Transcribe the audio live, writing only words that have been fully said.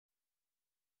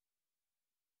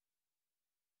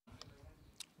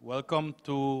Welcome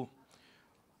to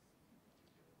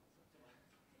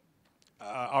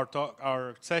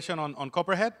our session on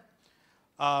Copperhead.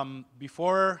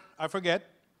 Before I forget,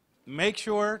 make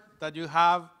sure that you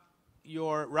have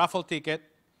your raffle ticket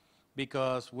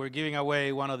because we're giving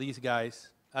away one of these guys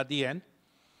at the end.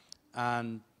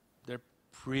 And they're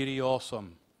pretty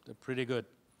awesome. They're pretty good.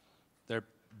 They're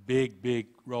big, big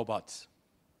robots.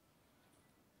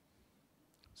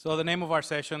 So the name of our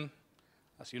session,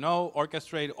 as you know,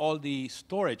 orchestrate all the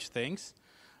storage things.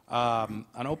 An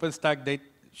OpenStack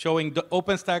showing the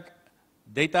OpenStack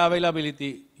data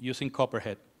availability using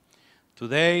Copperhead.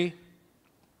 Today,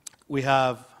 we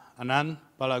have Anand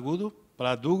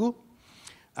Paladugu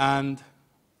and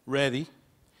Reddy,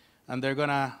 and they're going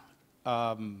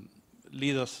to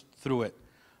lead us through it.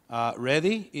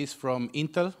 Reddy is from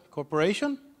Intel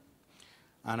Corporation,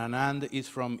 and Anand is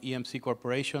from EMC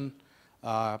Corporation.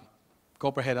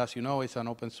 Copperhead, as you know, is an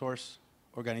open source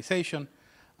organization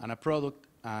and a product,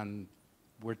 and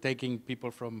we're taking people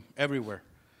from everywhere.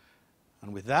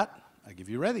 And with that, I give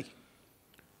you Reddy.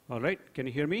 All right, can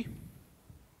you hear me?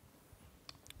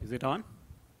 Is it on?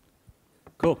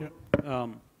 Cool. Yeah.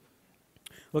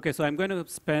 Okay, so I'm going to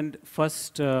spend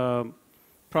first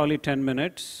probably 10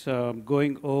 minutes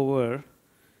going over,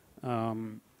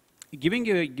 giving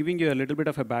you a little bit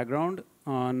of a background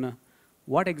on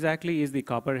what exactly is the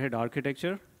Copperhead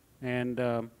architecture, and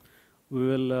we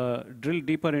will drill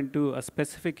deeper into a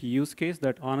specific use case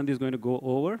that Anand is going to go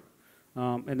over,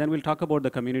 and then we'll talk about the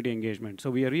community engagement.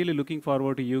 So we are really looking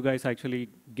forward to you guys actually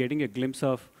getting a glimpse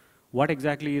of what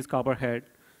exactly is Copperhead,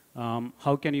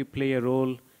 how can you play a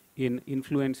role in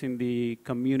influencing the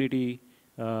community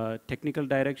technical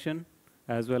direction,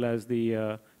 as well as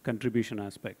the contribution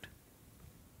aspect.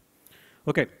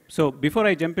 Okay, so before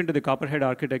I jump into the Copperhead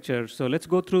architecture, so let's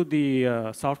go through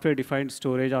the software-defined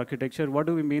storage architecture. What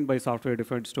do we mean by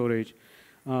software-defined storage?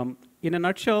 In a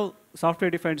nutshell,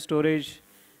 software-defined storage,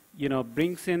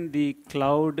 brings in the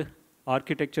cloud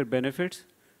architecture benefits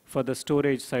for the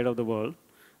storage side of the world.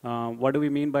 What do we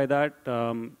mean by that?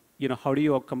 How do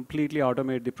you completely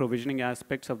automate the provisioning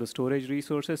aspects of the storage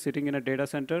resources sitting in a data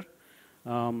center?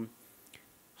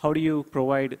 How do you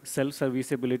provide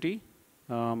self-serviceability?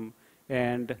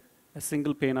 And a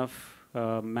single pane of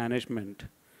management.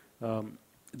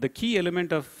 The key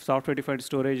element of software-defined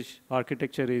storage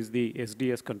architecture is the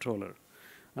SDS controller.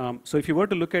 So if you were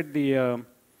to look at the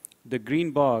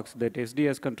green box, that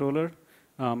SDS controller,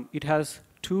 it has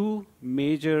two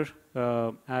major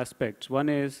aspects. One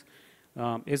is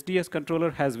SDS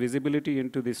controller has visibility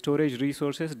into the storage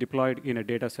resources deployed in a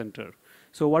data center.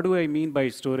 So what do I mean by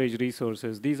storage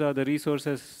resources? These are the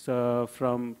resources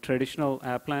from traditional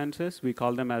appliances. We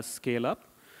call them as scale-up,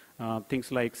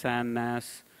 things like SAN,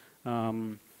 NAS,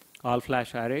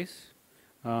 all-flash arrays,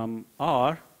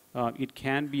 or it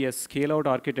can be a scale-out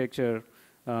architecture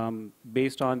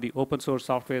based on the open source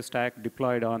software stack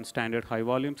deployed on standard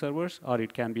high-volume servers, or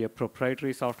it can be a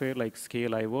proprietary software like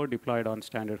Scale.io deployed on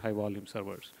standard high-volume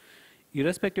servers.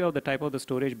 Irrespective of the type of the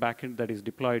storage backend that is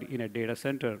deployed in a data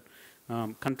center,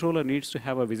 controller needs to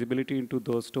have a visibility into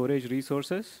those storage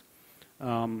resources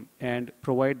and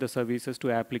provide the services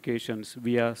to applications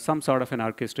via some sort of an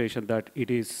orchestration that it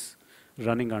is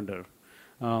running under.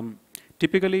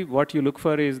 Typically, what you look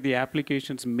for is the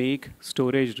applications make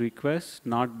storage requests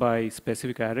not by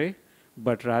specific array,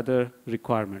 but rather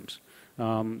requirements.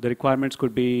 The requirements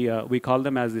could be, we call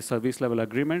them as the service level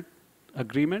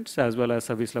agreements as well as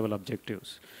service level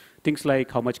objectives. Things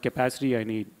like how much capacity I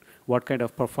need, what kind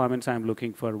of performance I'm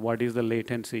looking for, what is the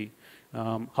latency,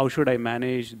 how should I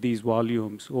manage these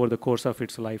volumes over the course of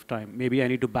its lifetime. Maybe I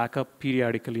need to back up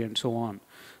periodically and so on.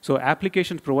 So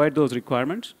applications provide those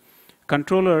requirements.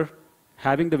 Controller,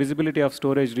 having the visibility of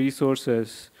storage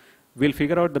resources, will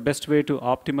figure out the best way to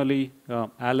optimally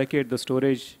allocate the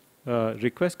storage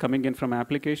requests coming in from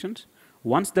applications.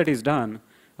 Once that is done,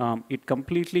 it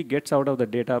completely gets out of the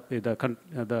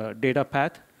data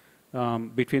path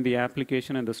between the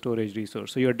application and the storage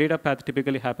resource. So your data path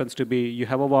typically happens to be, you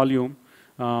have a volume,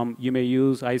 you may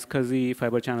use iSCSI,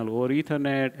 Fiber Channel over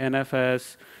Ethernet,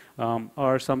 NFS,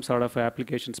 or some sort of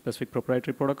application-specific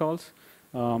proprietary protocols.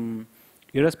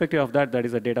 Irrespective of that, that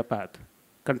is a data path.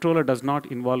 Controller does not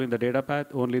involve in the data path,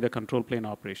 only the control plane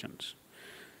operations.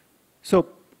 So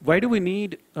why do we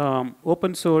need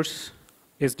open source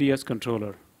SDS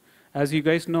controller? As you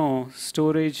guys know,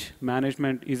 storage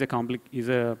management is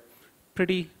a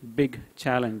pretty big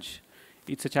challenge.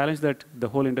 It's a challenge that the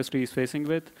whole industry is facing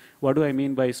with. What do I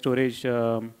mean by storage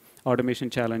automation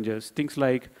challenges? Things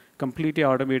like completely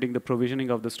automating the provisioning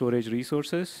of the storage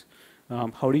resources.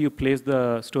 How do you place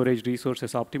the storage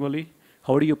resources optimally?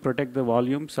 how do you protect the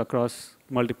volumes across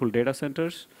multiple data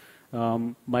centers,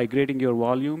 migrating your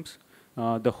volumes,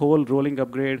 the whole rolling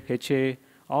upgrade, HA,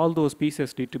 all those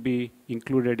pieces need to be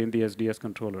included in the SDS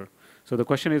controller. So the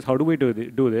question is, how do we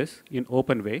do this in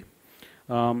open way?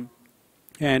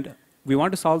 And we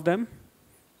want to solve them,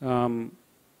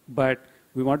 but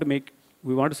we want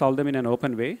to solve them in an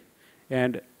open way,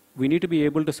 and we need to be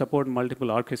able to support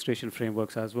multiple orchestration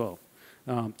frameworks as well.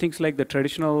 Things like the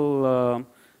traditional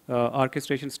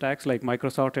orchestration stacks like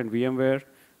Microsoft and VMware,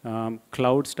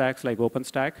 cloud stacks like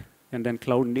OpenStack, and then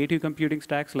cloud native computing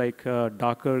stacks like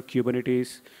Docker,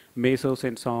 Kubernetes, Mesos,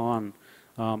 and so on.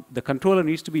 The controller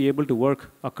needs to be able to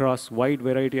work across wide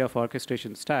variety of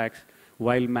orchestration stacks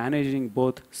while managing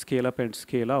both scale up and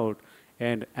scale out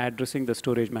and addressing the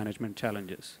storage management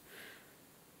challenges.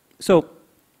 So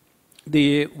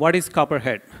what is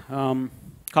CoprHD?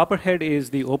 CoprHD is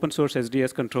the open source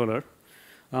SDS controller.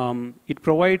 It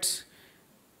provides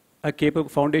a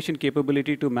foundation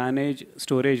capability to manage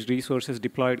storage resources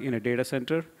deployed in a data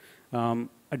center,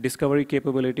 a discovery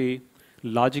capability,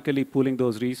 logically pooling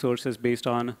those resources based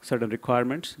on certain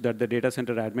requirements that the data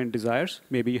center admin desires.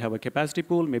 Maybe you have a capacity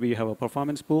pool, maybe you have a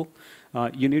performance pool.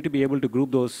 You need to be able to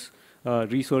group those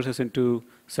resources into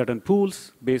certain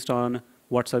pools based on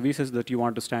what services that you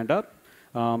want to stand up,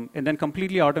 and then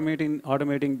completely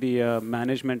automating the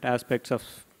management aspects of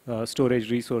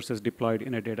storage resources deployed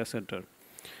in a data center.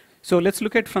 So let's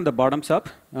look at from the bottoms up.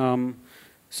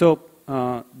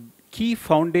 Key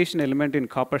foundation element in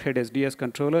CoprHD SDS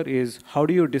controller is how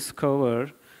do you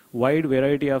discover wide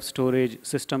variety of storage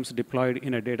systems deployed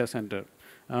in a data center.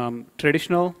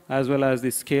 Traditional as well as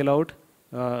the scale out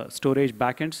storage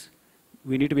backends,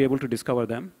 we need to be able to discover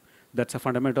them. That's a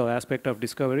fundamental aspect of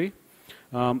discovery.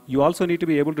 You also need to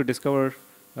be able to discover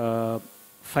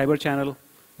fiber channel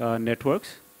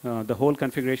networks, the whole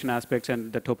configuration aspects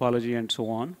and the topology and so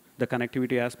on, the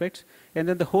connectivity aspects, and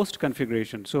then the host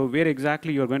configuration. So where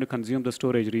exactly you're going to consume the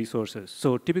storage resources.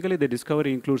 So typically the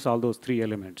discovery includes all those three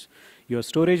elements. Your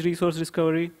storage resource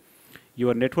discovery,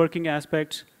 your networking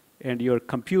aspects, and your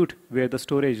compute where the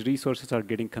storage resources are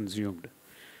getting consumed.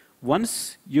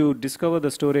 Once you discover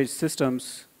the storage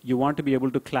systems, you want to be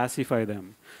able to classify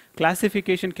them.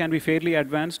 Classification can be fairly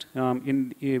advanced.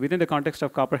 Within the context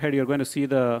of CoprHD, you're going to see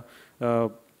the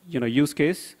use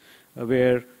case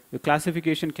where the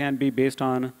classification can be based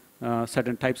on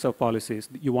certain types of policies.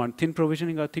 You want thin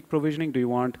provisioning or thick provisioning? Do you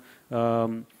want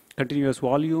continuous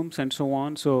volumes and so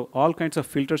on? So all kinds of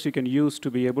filters you can use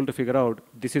to be able to figure out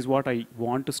this is what I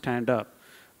want to stand up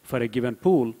for a given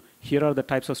pool. Here are the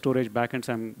types of storage backends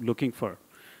I'm looking for.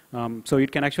 So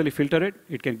it can actually filter it.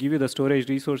 It can give you the storage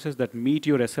resources that meet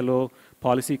your SLO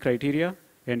policy criteria,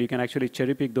 and you can actually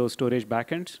cherry pick those storage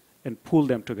backends and pool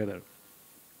them together.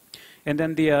 And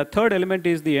then the third element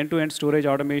is the end-to-end storage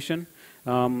automation.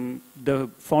 The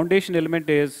foundation element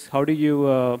is how do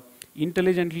you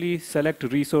intelligently select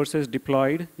resources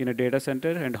deployed in a data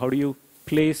center, and how do you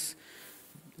place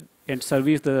and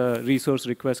service the resource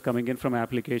requests coming in from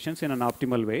applications in an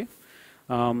optimal way.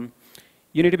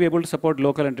 You need to be able to support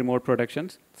local and remote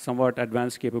protections, somewhat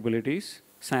advanced capabilities,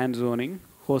 SAN zoning,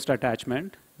 host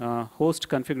attachment, host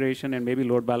configuration, and maybe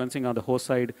load balancing on the host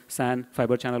side, SAN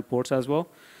fiber channel ports as well.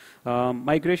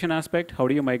 Migration aspect, how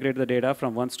do you migrate the data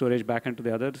from one storage backend to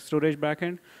the other storage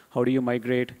backend? How do you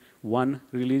migrate one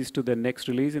release to the next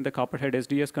release in the CoprHD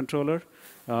SDS controller?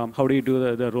 How do you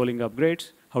do the rolling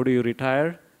upgrades? How do you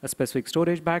retire a specific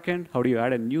storage backend? How do you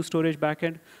add a new storage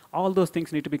backend? All those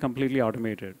things need to be completely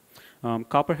automated.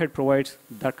 CoprHD provides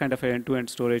that kind of end-to-end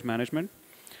storage management.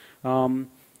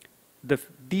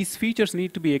 These features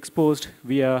need to be exposed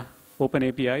via open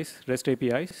APIs, REST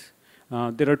APIs.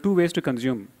 There are two ways to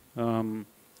consume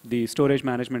the storage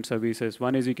management services.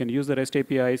 One is you can use the REST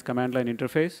APIs command line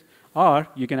interface, or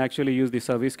you can actually use the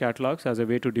service catalogs as a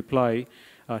way to deploy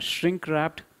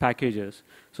shrink-wrapped packages.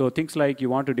 So things like you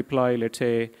want to deploy, let's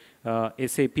say,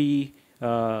 SAP,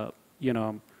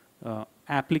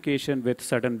 application with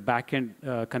certain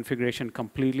backend configuration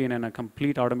completely in a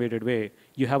complete automated way.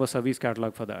 You have a service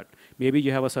catalog for that. Maybe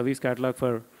you have a service catalog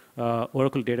for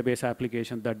Oracle database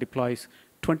application that deploys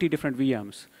 20 different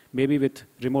VMs, maybe with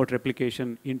remote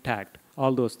replication intact,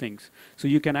 all those things. So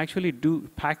you can actually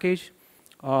package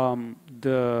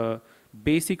the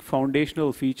basic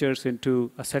foundational features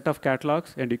into a set of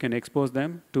catalogs, and you can expose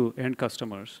them to end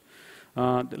customers.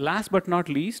 Last but not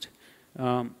least,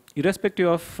 irrespective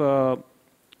of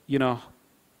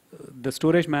the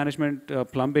storage management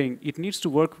plumbing, it needs to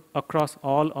work across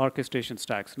all orchestration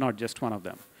stacks, not just one of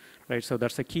them. Right? So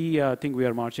that's a key thing we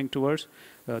are marching towards.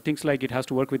 Things like it has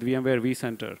to work with VMware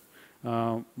vCenter,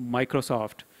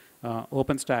 Microsoft,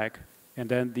 OpenStack, and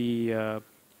then the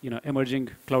emerging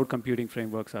cloud computing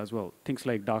frameworks as well, things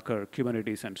like Docker,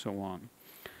 Kubernetes, and so on.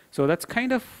 So that's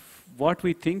kind of what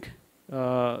we think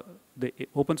the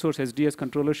open source SDS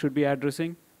controller should be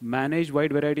addressing: manage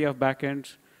wide variety of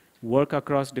backends, work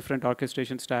across different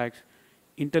orchestration stacks,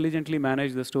 intelligently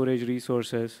manage the storage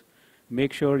resources,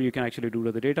 make sure you can actually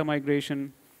do the data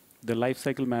migration, the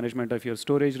lifecycle management of your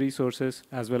storage resources,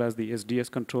 as well as the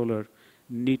SDS controller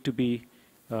need to be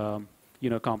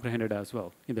comprehended as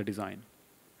well in the design.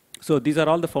 So these are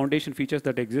all the foundation features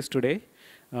that exist today.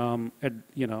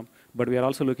 But we are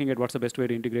also looking at what's the best way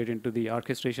to integrate into the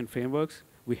orchestration frameworks.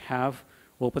 We have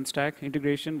OpenStack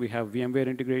integration, we have VMware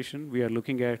integration. We are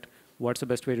looking at what's the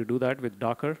best way to do that with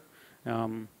Docker,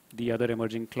 the other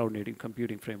emerging cloud-native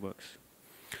computing frameworks.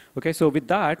 Okay, so with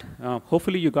that,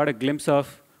 hopefully you got a glimpse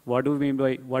of what do we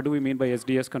mean by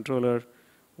SDS controller,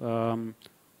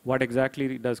 what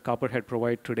exactly does CoprHD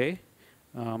provide today.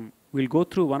 We'll go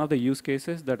through one of the use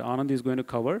cases that Anand is going to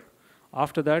cover.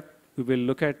 After that, we will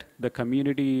look at the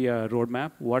community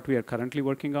roadmap, what we are currently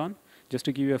working on, just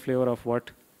to give you a flavor of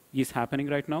what is happening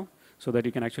right now, so that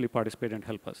you can actually participate and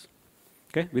help us.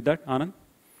 Okay, with that, Anand.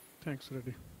 Thanks,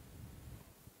 Reddy.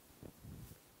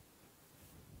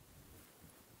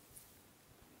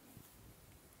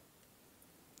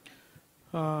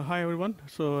 Hi, everyone.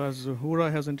 So as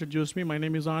Hura has introduced me, my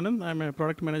name is Anand. I'm a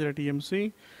product manager at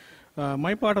EMC.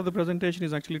 My part of the presentation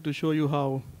is actually to show you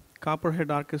how CoprHD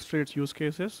orchestrates use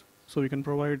cases so we can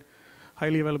provide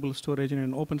highly available storage in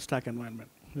an OpenStack environment.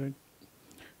 Right?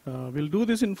 We'll do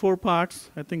this in 4 parts.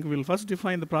 I think we'll first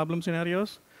define the problem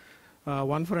scenarios,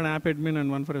 one for an app admin and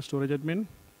one for a storage admin.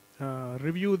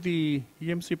 Review the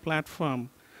EMC platform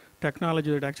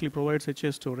technology that actually provides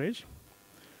HA storage.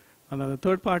 And then the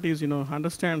third part is,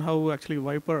 understand how actually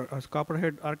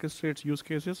CoprHD orchestrates use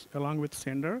cases along with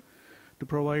Sender to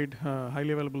provide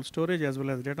highly available storage as well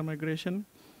as data migration.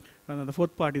 And then the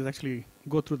fourth part is actually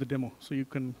go through the demo so you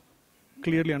can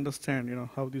clearly understand,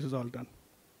 how this is all done.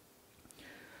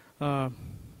 Am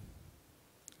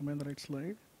I on the right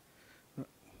slide?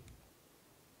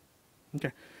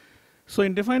 Okay. So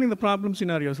in defining the problem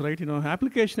scenarios, right,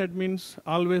 application admins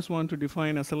always want to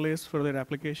define SLAs for their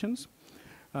applications.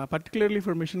 Particularly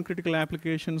for mission-critical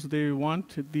applications, they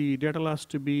want the data loss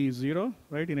to be 0,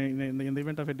 right, in the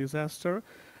event of a disaster,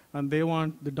 and they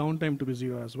want the downtime to be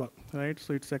 0 as well, right?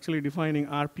 So it's actually defining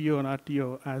RPO and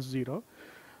RTO as 0.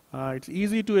 It's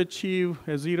easy to achieve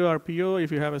a 0 RPO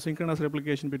if you have a synchronous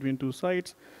replication between 2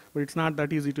 sites, but it's not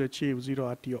that easy to achieve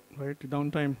 0 RTO, right? The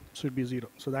downtime should be 0,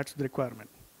 so that's the requirement.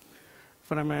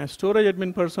 From a storage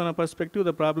admin persona perspective,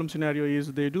 the problem scenario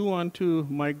is they do want to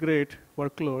migrate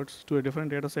workloads to a different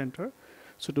data center.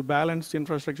 So to balance the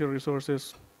infrastructure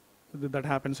resources, that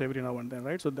happens every now and then,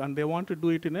 right? So and they want to do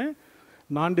it in a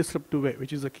non-disruptive way,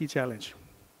 which is a key challenge.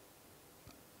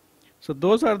 So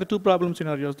those are the 2 problem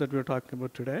scenarios that we're talking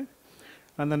about today.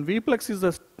 And then VPLEX is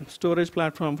the storage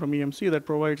platform from EMC that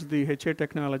provides the HA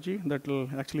technology that will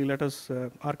actually let us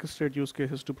orchestrate use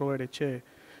cases to provide HA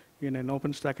in an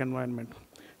OpenStack environment.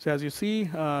 So as you see,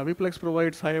 VPLEX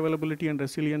provides high availability and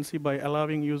resiliency by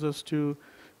allowing users to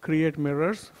create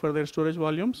mirrors for their storage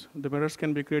volumes. The mirrors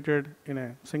can be created in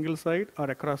a single site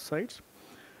or across sites.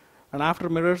 And after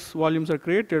mirrors volumes are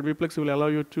created, VPLEX will allow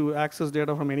you to access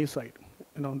data from any site.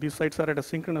 These sites are at a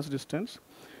synchronous distance.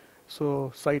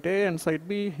 So site A and site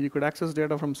B, you could access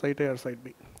data from site A or site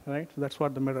B, right? So that's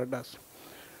what the mirror does.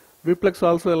 VPLEX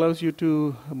also allows you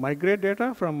to migrate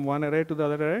data from one array to the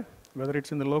other array, whether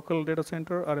it's in the local data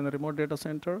center or in the remote data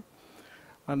center.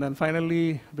 And then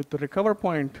finally, with the recover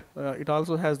point, it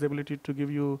also has the ability to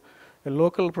give you a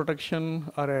local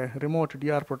protection or a remote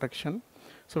DR protection.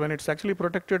 So when it's actually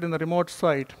protected in the remote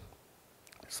site,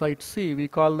 site C, we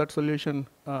call that solution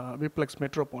VPLEX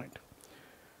Metro Point.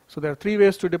 So there are 3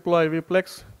 ways to deploy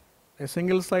VPLEX: a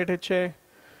single site HA.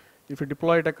 If you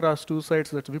deploy it across 2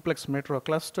 sites, that's VPLEX Metro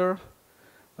Cluster.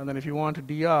 And then if you want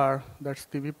DR, that's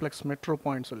the VPLEX Metro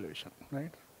Point solution,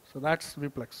 right? So that's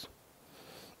VPLEX.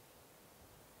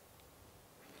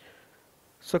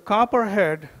 So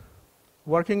CoprHD,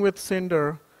 working with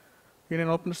Cinder in an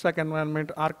OpenStack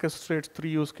environment, orchestrates 3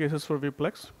 use cases for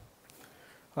VPLEX.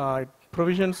 It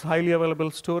provisions highly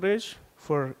available storage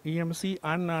for EMC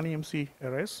and non-EMC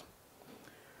arrays.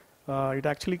 It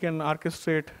actually can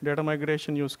orchestrate data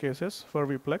migration use cases for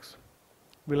VPLEX.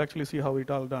 We'll actually see how it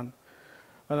all done.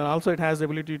 And then also it has the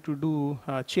ability to do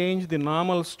change the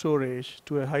normal storage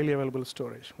to a highly available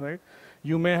storage, right?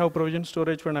 You may have provisioned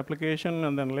storage for an application,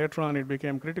 and then later on it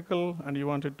became critical, and you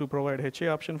wanted to provide HA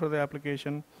option for the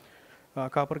application.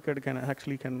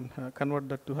 CoprHD can convert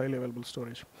that to highly available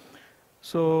storage.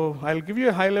 So I'll give you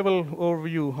a high-level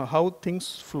overview of how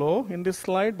things flow in this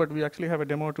slide, but we actually have a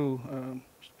demo to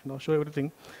show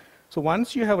everything. So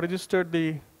once you have registered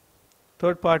the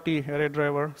third-party array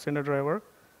driver, sender driver,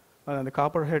 and the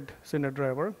Copperhead sender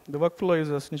driver, the workflow is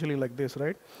essentially like this,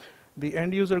 right? The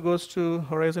end user goes to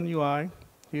Horizon UI.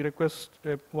 He requests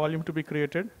a volume to be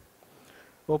created.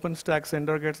 OpenStack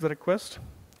sender gets the request,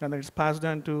 and then it's passed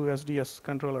on to SDS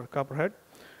controller, Copperhead.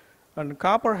 And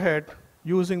Copperhead,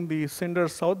 using the sender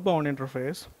southbound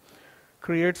interface,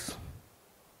 creates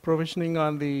provisioning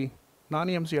on the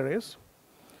non-EMC arrays.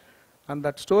 And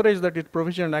that storage that it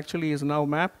provisioned actually is now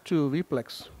mapped to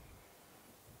VPLEX,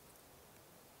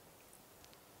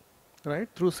 right,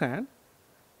 through SAN.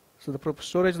 So the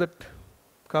storage that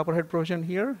Copperhead provisioned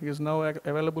here is now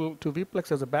available to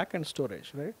VPLEX as a backend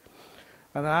storage, right?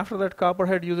 And after that,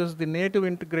 Copperhead uses the native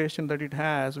integration that it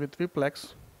has with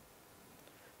VPLEX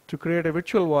to create a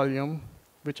virtual volume,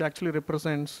 which actually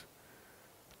represents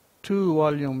 2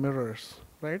 volume mirrors,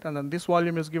 right? And then this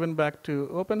volume is given back to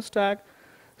OpenStack.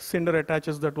 Cinder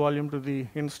attaches that volume to the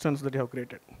instance that you have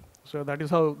created. So that is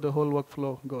how the whole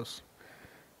workflow goes.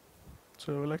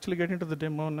 So we'll actually get into the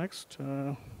demo next.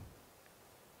 So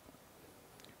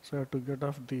I have to get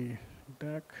off the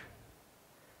deck.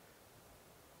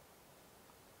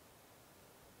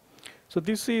 So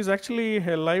this is actually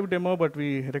a live demo, but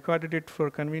we recorded it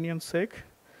for convenience sake.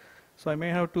 So I may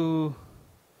have to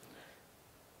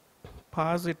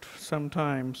pause it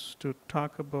sometimes to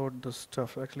talk about the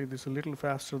stuff. Actually, this is a little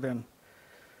faster than.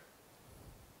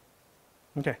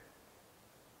 Okay.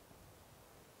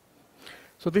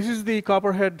 So this is the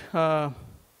Copperhead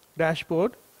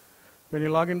dashboard. When you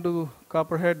log into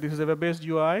Copperhead, this is a web-based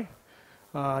UI.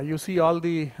 You see all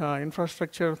the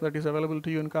infrastructure that is available to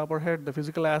you in Copperhead, the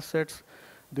physical assets,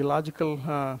 the logical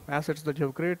assets that you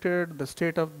have created, the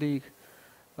state of the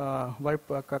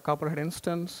Copperhead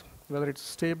instance, whether it's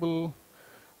stable,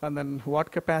 and then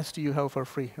what capacity you have for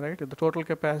free, right? The total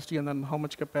capacity, and then how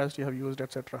much capacity you have used,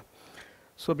 etc.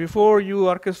 So before you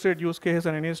orchestrate use case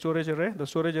and any storage array, the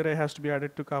storage array has to be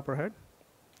added to Copperhead,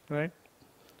 right?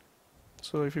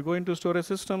 So if you go into storage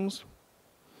systems,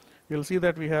 you'll see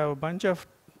that we have a bunch of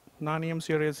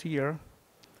non-EMC arrays here.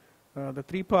 The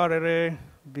 3-par array,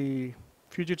 the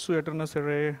Fujitsu Eternus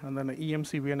array, and then the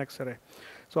EMC VNX array.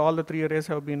 So all the 3 arrays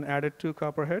have been added to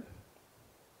Copperhead.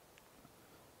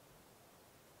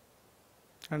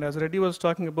 And as Reddy was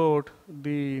talking about,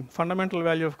 the fundamental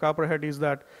value of Copperhead is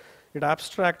that it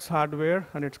abstracts hardware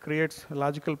and it creates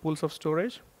logical pools of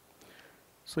storage.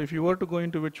 So if you were to go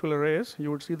into virtual arrays,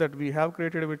 you would see that we have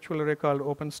created a virtual array called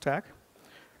OpenStack.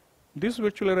 This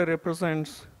virtual array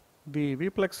represents the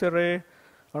VPLEX array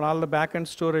and all the backend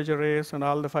storage arrays and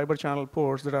all the fiber channel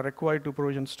ports that are required to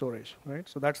provision storage, right?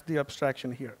 So that's the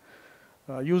abstraction here.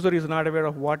 User is not aware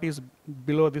of what is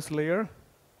below this layer.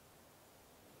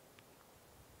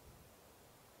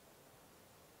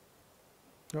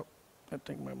 Oh, I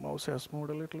think my mouse has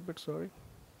moved a little bit, sorry.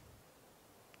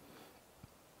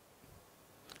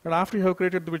 And after you have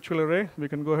created the virtual array, we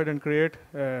can go ahead and create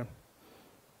a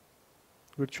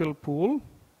virtual pool.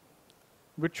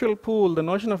 Virtual pool, the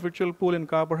notion of virtual pool in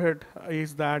Copperhead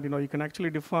is that you can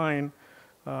actually define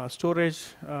storage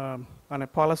on a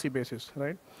policy basis,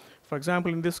 right? For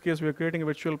example, in this case, we are creating a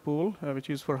virtual pool, which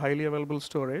is for highly available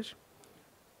storage.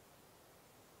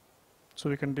 So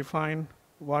we can define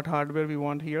what hardware we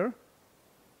want here.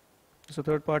 It's a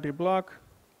third-party block,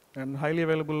 and highly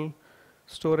available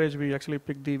storage, we actually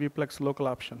pick the VPLEX local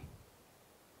option.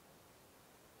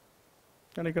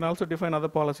 And you can also define other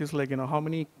policies like how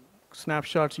many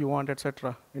snapshots you want,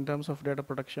 etc., in terms of data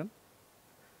protection.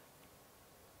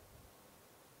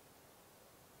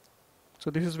 So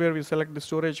this is where we select the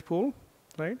storage pool,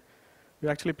 right? We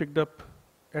actually picked up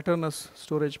Eternus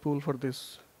storage pool for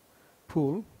this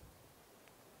pool.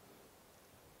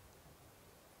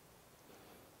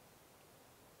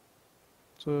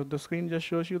 So the screen just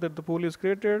shows you that the pool is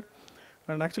created.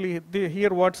 And actually, here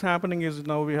what's happening is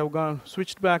now we have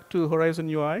switched back to Horizon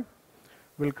UI.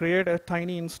 We'll create a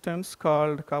tiny instance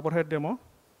called Copperhead demo.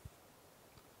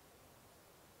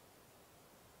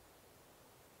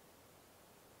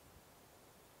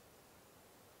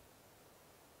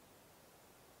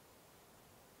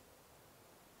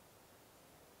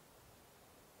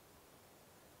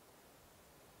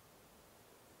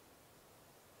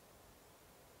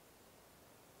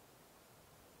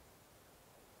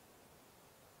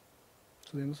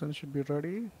 So the instance should be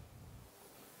ready.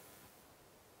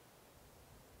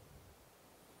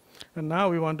 And now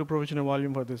we want to provision a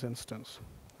volume for this instance,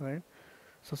 right?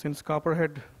 So since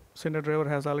Copperhead sender driver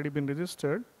has already been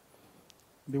registered,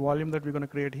 the volume that we're going to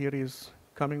create here is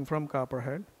coming from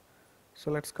Copperhead. So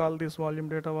let's call this volume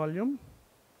data volume.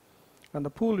 And the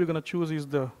pool we're going to choose is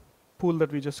the pool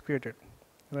that we just created,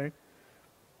 right?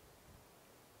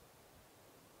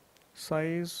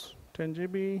 Size 10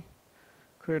 GB,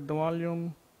 create the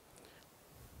volume.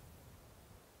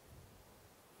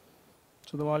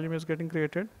 So the volume is getting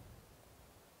created.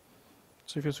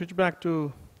 So if you switch back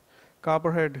to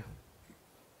CoprHD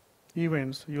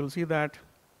events, you'll see that,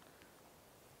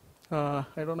 I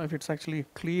don't know if it's actually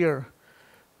clear,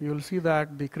 you'll see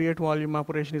that the create volume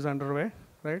operation is underway,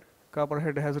 right?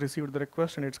 CoprHD has received the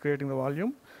request and it's creating the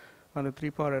volume on the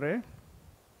 3-part array.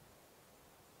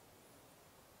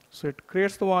 So it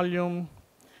creates the volume,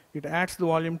 it adds the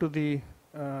volume to the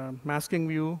masking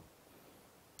view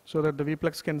so that the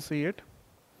VPLEX can see it,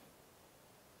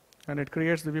 and it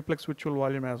creates the VPLEX virtual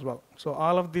volume as well. So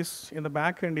all of this in the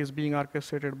back end is being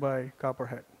orchestrated by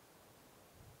CoprHD.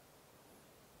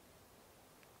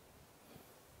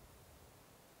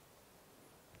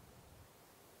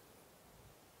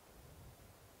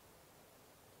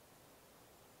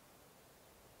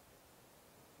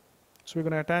 So we're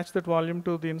going to attach that volume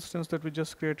to the instance that we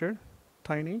just created,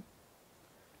 tiny.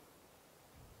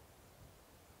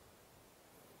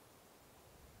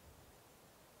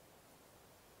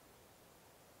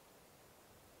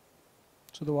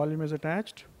 So the volume is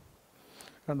attached,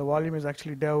 and the volume is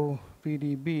actually dev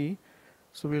VDB.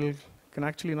 So we can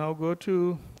actually now go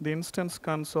to the instance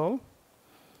console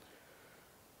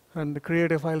and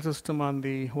create a file system on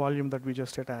the volume that we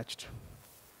just attached.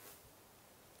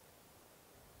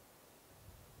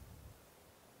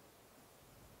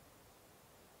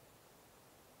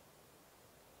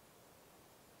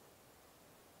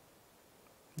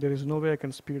 There is no way I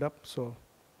can speed up, so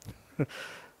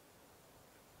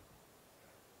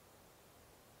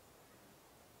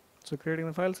so creating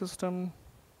the file system.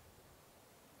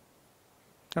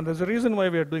 And there's a reason why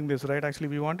we are doing this, right? Actually,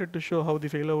 we wanted to show how the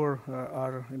failover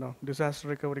or disaster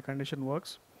recovery condition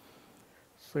works.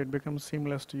 So it becomes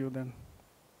seamless to you then.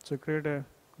 So create a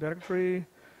directory,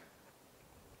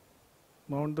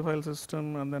 mount the file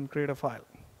system, and then create a file.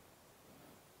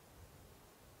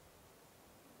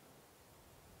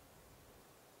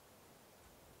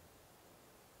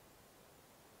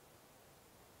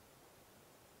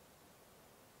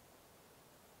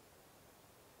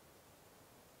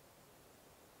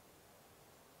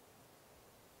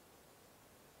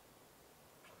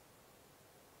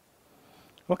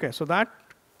 Okay, so that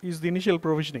is the initial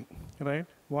provisioning, right?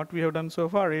 What we have done so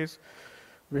far is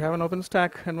we have an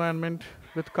OpenStack environment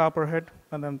with CoprHD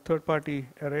and then third-party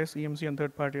arrays, EMC and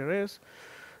third-party arrays.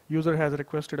 User has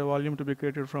requested a volume to be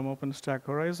created from OpenStack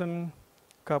Horizon.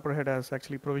 CoprHD has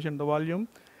actually provisioned the volume,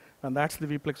 and that's the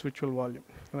VPLEX virtual volume,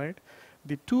 right?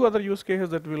 The two other use cases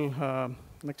that we'll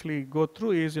actually go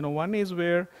through is, one is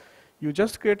where you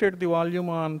just created the volume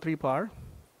on 3-par,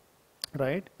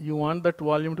 right? You want that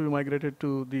volume to be migrated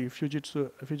to the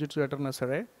Fujitsu Eternus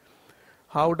array.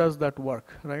 How does that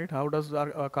work, right? How does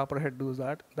our CoprHD do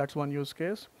that? That's one use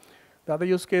case. The other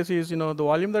use case is, the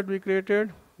volume that we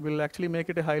created will actually make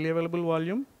it a highly available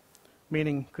volume,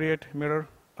 meaning create mirror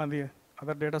on the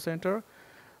other data center,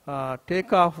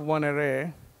 take off one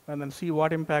array, and then see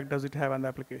what impact does it have on the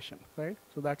application, right?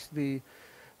 So that's the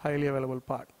highly available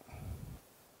part.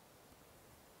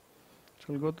 So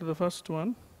we'll go to the first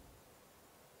one.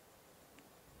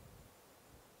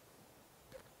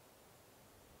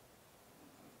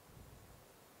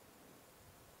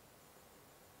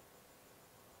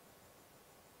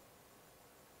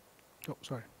 Oh,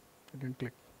 sorry, it didn't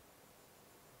click.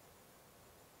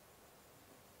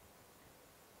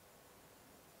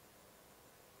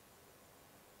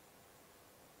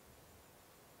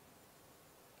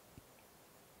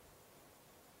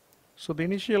 So the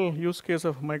initial use case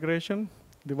of migration,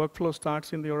 the workflow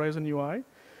starts in the Horizon UI.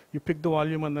 You pick the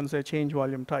volume and then say change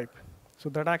volume type. So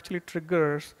that actually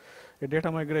triggers a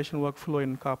data migration workflow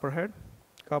in CoprHD.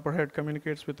 CoprHD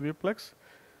communicates with VPLEX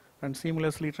and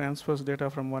seamlessly transfers data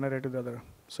from one array to the other.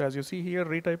 So as you see here,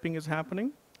 retyping is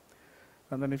happening.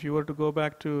 And then if you were to go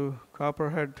back to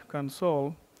CoprHD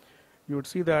console, you would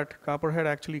see that CoprHD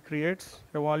actually creates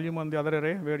a volume on the other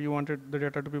array where you wanted the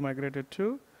data to be migrated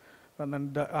to, and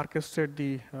then orchestrate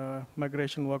the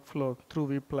migration workflow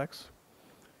through VPLEX.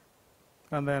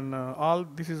 And then all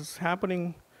of this is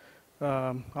happening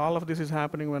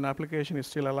when application is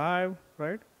still alive,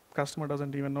 right? Customer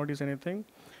doesn't even notice anything.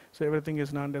 So everything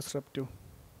is non-disruptive.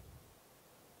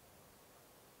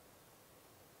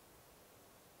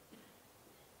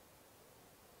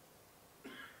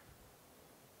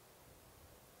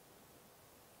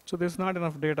 So there's not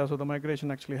enough data, so the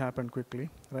migration actually happened quickly,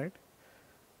 right?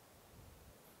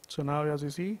 So now as you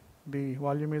see, the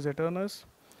volume is Eternus.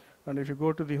 And if you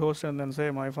go to the host and then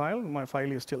say my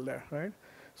file is still there, right?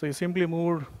 So you simply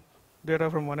moved data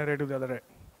from one array to the other array.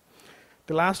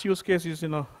 The last use case is,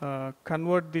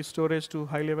 convert the storage to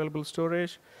highly available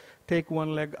storage, take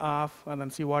one leg off, and then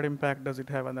see what impact does it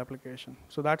have on the application.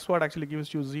 So that's what actually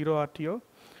gives you 0 RTO.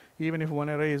 Even if one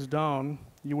array is down,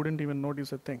 you wouldn't even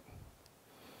notice a thing.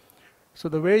 So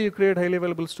the way you create highly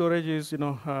available storage is,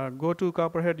 go to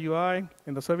CoprHD UI.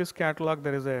 In the service catalog,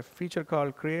 there is a feature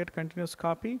called create continuous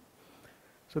copy.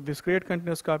 So this create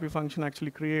continuous copy function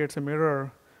actually creates a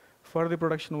mirror for the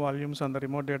production volumes on the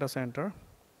remote data center.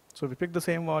 So we pick the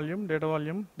same volume, data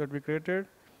volume that we created.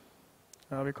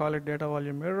 We call it data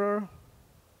volume mirror.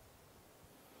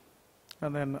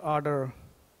 And then order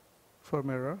for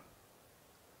mirror.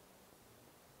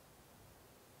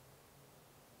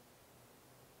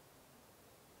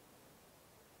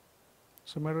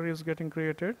 So mirror is getting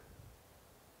created.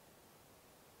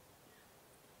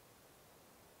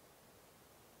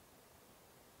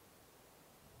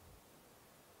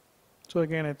 So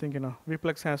again, I think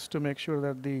VPLEX has to make sure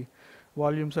that the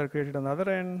volumes are created on the other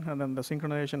end, and then the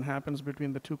synchronization happens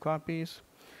between the two copies.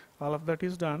 All of that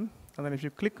is done. And then if you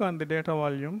click on the data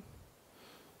volume,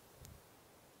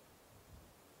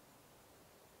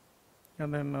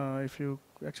 and then if you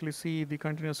actually see the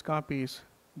continuous copies,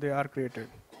 they are created.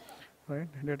 Right?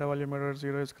 Data volume error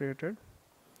 0 is created.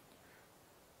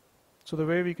 So the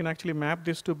way we can actually map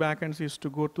this to backends is to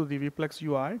go to the VPLEX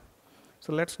UI.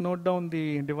 So let's note down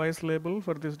the device label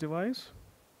for this device.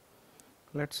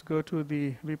 Let's go to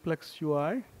the VPLEX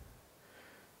UI.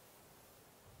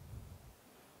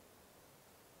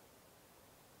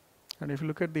 And if you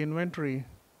look at the inventory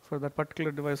for that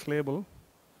particular device label,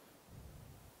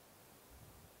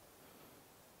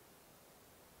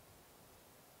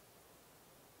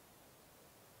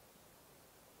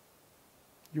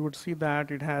 you would see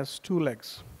that it has 2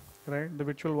 legs, right? The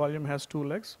virtual volume has 2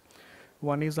 legs.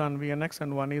 One is on VNX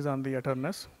and one is on the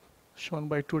Eternus, shown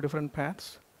by 2 different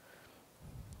paths.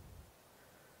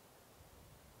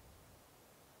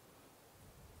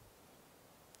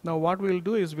 Now what we'll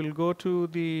do is we'll go to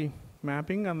the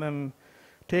mapping and then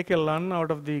take a LUN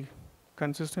out of the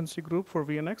consistency group for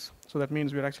VNX. So that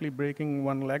means we're actually breaking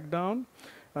one leg down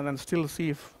and then still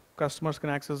see if customers can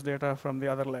access data from the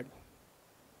other leg.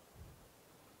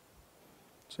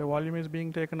 So volume is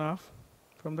being taken off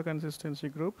from the consistency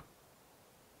group.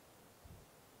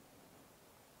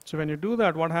 So when you do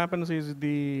that, what happens is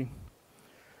the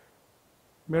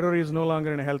mirror is no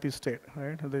longer in a healthy state,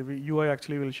 right? The UI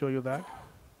actually will show you that.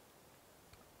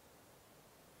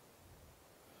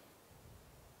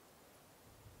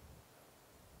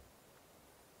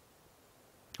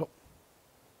 Oh.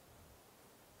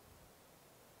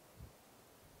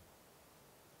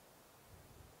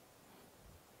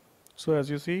 So as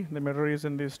you see, the mirror is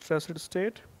in this stressed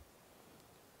state.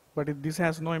 But this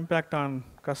has no impact on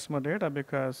customer data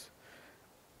because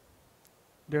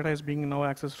data is being now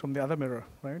accessed from the other mirror,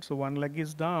 right? So one leg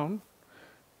is down,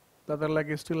 the other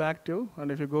leg is still active, and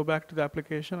if you go back to the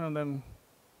application and then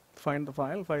find the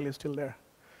file is still there.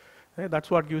 Okay?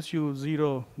 That's what gives you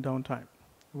 0 downtime.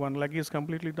 One leg is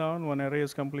completely down, one array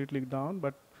is completely down,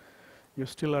 but you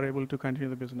still are able to continue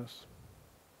the business.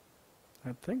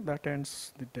 I think that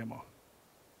ends the demo.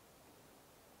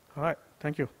 All right,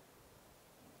 thank you.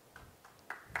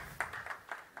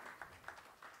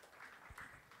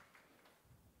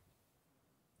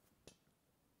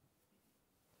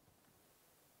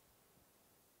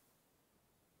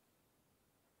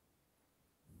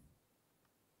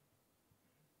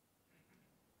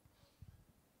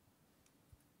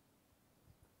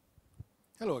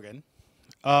 Hello again.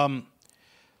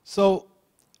 So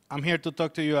I'm here to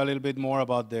talk to you a little bit more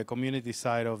about the community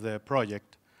side of the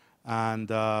project.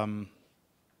 And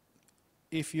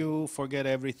if you forget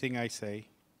everything I say,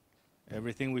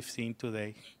 everything we've seen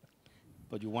today,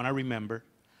 but you want to remember,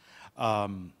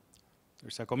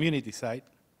 there's a community site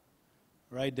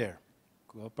right there,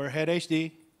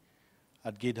 CoprHD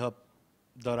at github.io.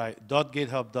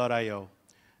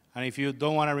 And if you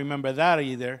don't want to remember that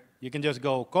either, you can just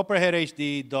go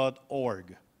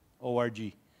coprhd.org,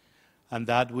 O-R-G, and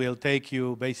that will take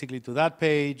you basically to that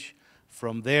page.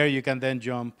 From there, you can then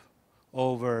jump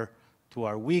over to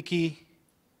our wiki,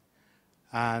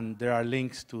 and there are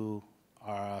links to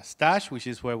our stash, which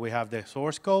is where we have the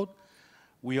source code.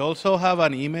 We also have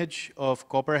an image of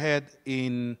Copperhead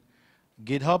in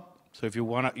GitHub, so if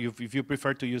you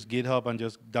prefer to use GitHub and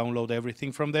just download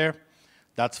everything from there,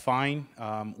 that's fine.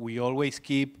 We always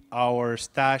keep our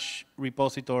stash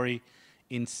repository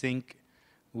in sync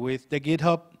with the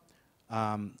GitHub,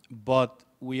 but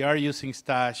we are using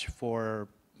stash for,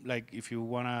 like, if you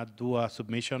want to do a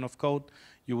submission of code,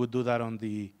 you would do that on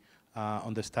the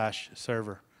Stash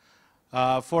server.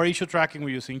 For issue tracking,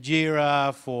 we're using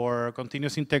Jira. For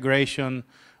continuous integration,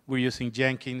 we're using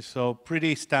Jenkins. So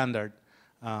pretty standard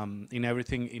in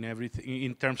everything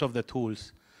in terms of the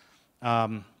tools.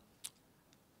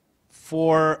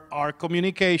 For our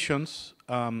communications,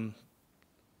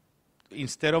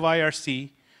 instead of IRC,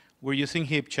 we're using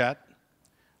HipChat.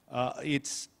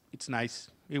 It's nice.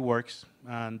 It works.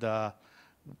 And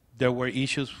there were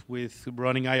issues with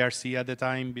running IRC at the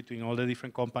time between all the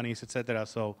different companies, etc.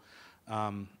 So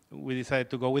we decided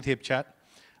to go with HipChat.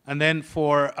 And then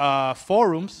for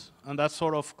forums, and that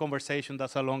sort of conversation,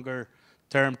 that's a longer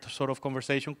term sort of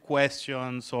conversation,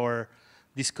 questions or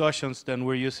discussions, then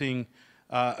we're using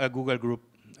a Google group,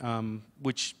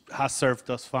 which has served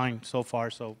us fine so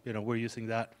far. So we're using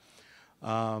that.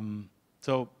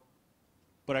 But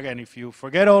again, if you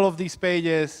forget all of these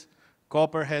pages,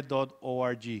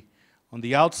 CoprHD.org. On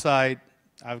the outside,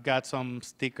 I've got some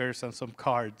stickers and some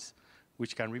cards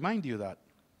which can remind you that.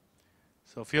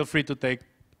 So feel free to take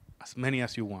as many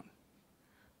as you want.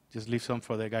 Just leave some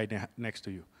for the guy next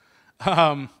to you.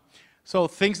 So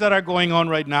things that are going on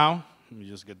right now, let me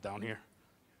just get down here.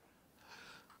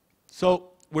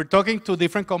 So we're talking to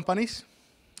different companies,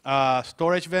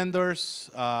 storage vendors,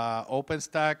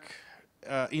 OpenStack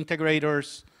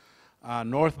integrators,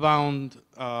 northbound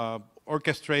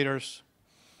orchestrators,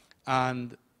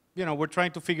 and we're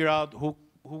trying to figure out who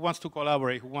wants to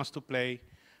collaborate, who wants to play.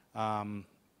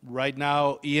 Right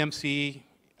now, EMC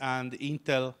and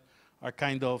Intel are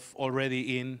kind of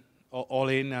already all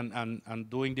in and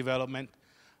doing development.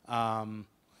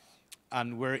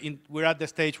 And we're at the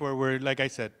stage where we're, like I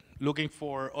said, looking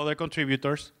for other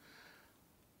contributors,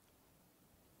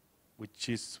 which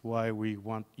is why we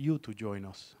want you to join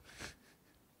us.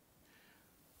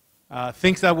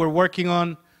 Things that we're working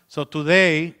on. So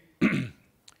today,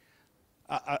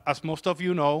 as most of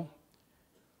you know,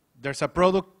 there's a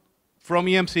product from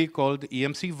EMC called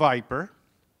EMC Viper.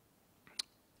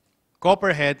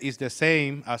 Copperhead is the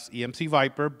same as EMC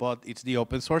Viper, but it's the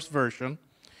open source version.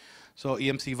 So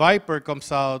EMC Viper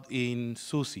comes out in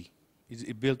SUSE. It's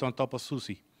built on top of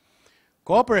SUSE.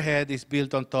 Copperhead is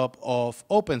built on top of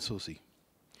OpenSUSE.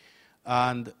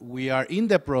 And we are in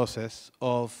the process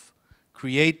of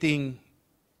creating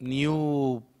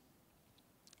new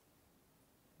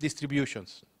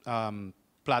distributions,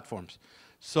 platforms,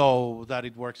 so that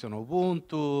it works on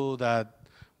Ubuntu, that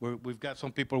we've got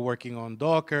some people working on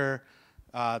Docker.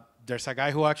 There's a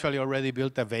guy who actually already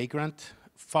built a Vagrant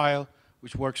file,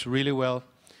 which works really well.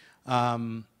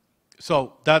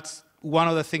 So that's one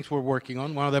of the things we're working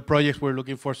on, one of the projects we're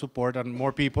looking for support and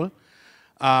more people.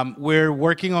 We're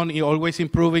working on always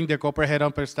improving the Copperhead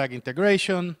OpenStack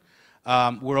integration.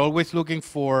 We're always looking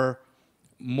for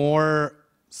more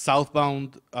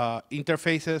southbound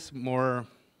interfaces,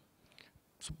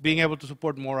 being able to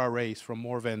support more arrays from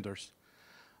more vendors.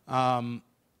 Okay,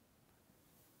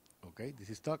 this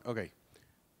is stuck. Okay.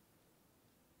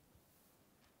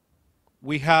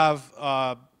 We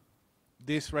have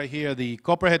this right here, the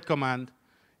Copperhead command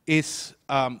is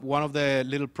one of the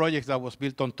little projects that was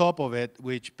built on top of it,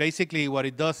 which basically what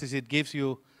it does is it gives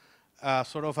you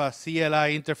sort of a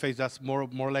CLI interface that's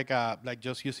more like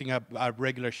just using a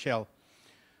regular shell.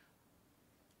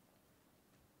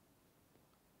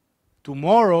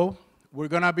 Tomorrow we're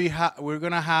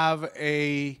gonna have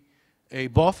a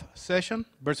BOF session,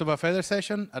 Birds of a Feather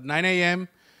session at 9 a.m.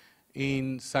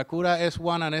 in Sakura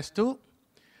S1 and S2.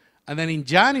 And then in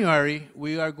January,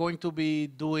 we are going to be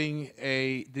doing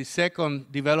the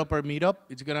second developer meetup.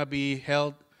 It's going to be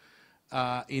held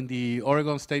in the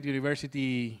Oregon State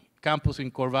University campus in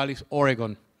Corvallis,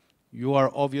 Oregon. You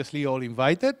are obviously all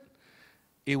invited.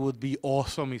 It would be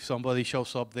awesome if somebody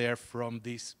shows up there from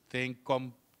this thing.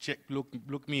 Come check,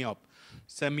 look me up.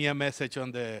 Send me a message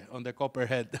on the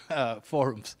Copperhead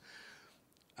forums.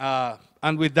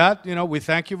 And with that, we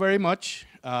thank you very much.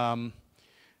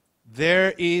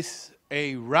 There is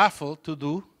a raffle to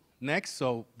do next.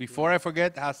 So before I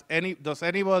forget, does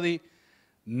anybody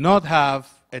not have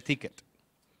a ticket?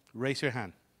 Raise your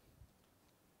hand.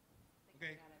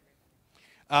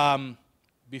 Okay.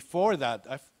 Before that,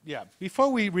 before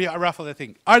we raffle the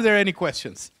thing, are there any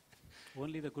questions?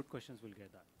 Only the good questions will get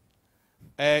that.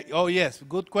 Oh yes,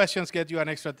 good questions get you an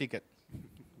extra ticket.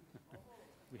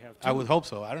 We have I would hope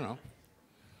so. I don't know.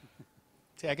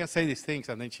 See, I can say these things,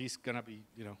 and then she's gonna be,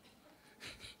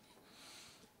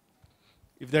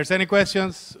 If there's any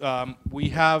questions, we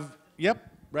have,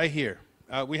 right here.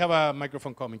 We have a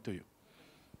microphone coming to you.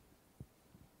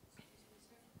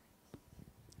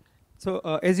 So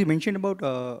as you mentioned about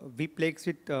VPLEX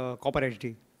with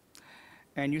CoprHD,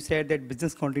 and you said that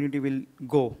business continuity will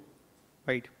go,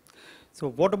 right? So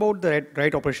what about the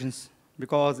write operations?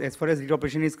 Because as far as read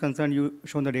operation is concerned, you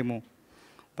shown the demo.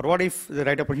 But what if the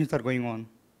write operations are going on?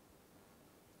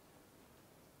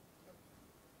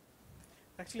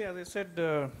 Actually, as I said,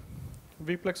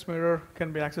 VPLEX mirror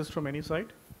can be accessed from any site,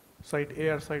 site A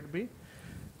or site B.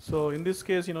 So in this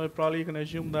case, probably you can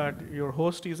assume that your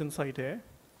host is in site A,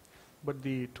 but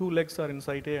the two legs are in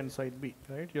site A and site B,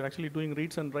 right? You're actually doing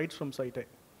reads and writes from site A.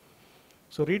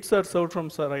 So reads are served from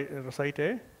site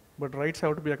A, but writes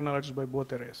have to be acknowledged by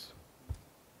both arrays.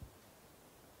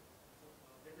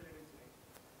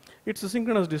 It's a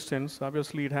synchronous distance.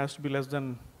 Obviously, it has to be less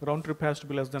than, round trip has to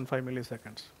be less than 5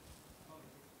 milliseconds.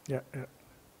 Yeah.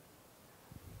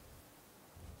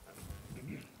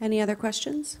 Any other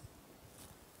questions?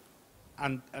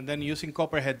 And then using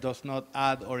CoprHD does not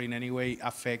add or in any way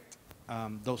affect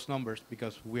those numbers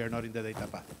because we are not in the data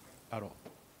path at all.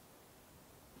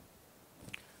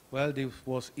 Well, this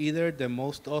was either the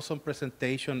most awesome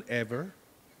presentation ever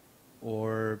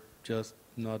or just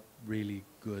not really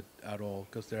good at all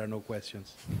because there are no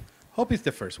questions. Hope it's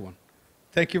the first one.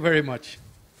 Thank you very much.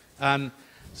 And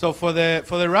so for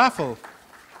the raffle,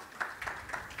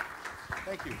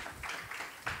 thank you.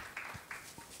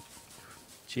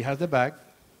 She has the bag.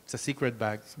 It's a secret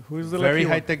bag. So who is the very lucky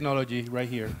high one? technology right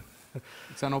here.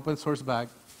 It's an open source bag.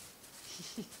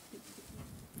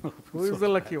 Who is the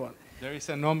lucky one? There is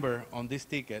a number on this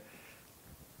ticket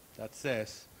that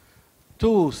says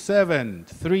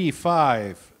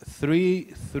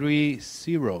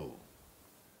 2735330.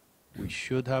 We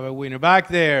should have a winner. Back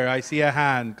there, I see a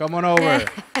hand. Come on over.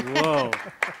 Whoa.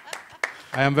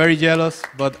 I am very jealous,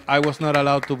 but I was not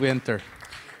allowed to enter.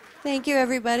 Thank you,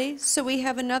 everybody. So we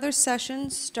have another session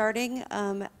starting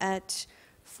at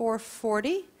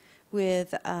 4:40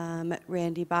 with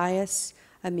Randy Bias,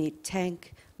 Amit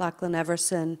Tank, Lachlan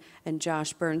Everson, and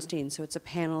Josh Bernstein. So it's a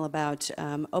panel about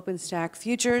OpenStack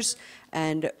futures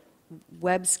and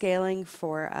web scaling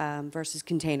for versus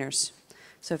containers.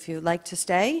 So if you'd like to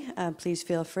stay, please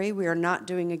feel free. We are not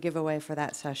doing a giveaway for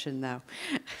that session, though.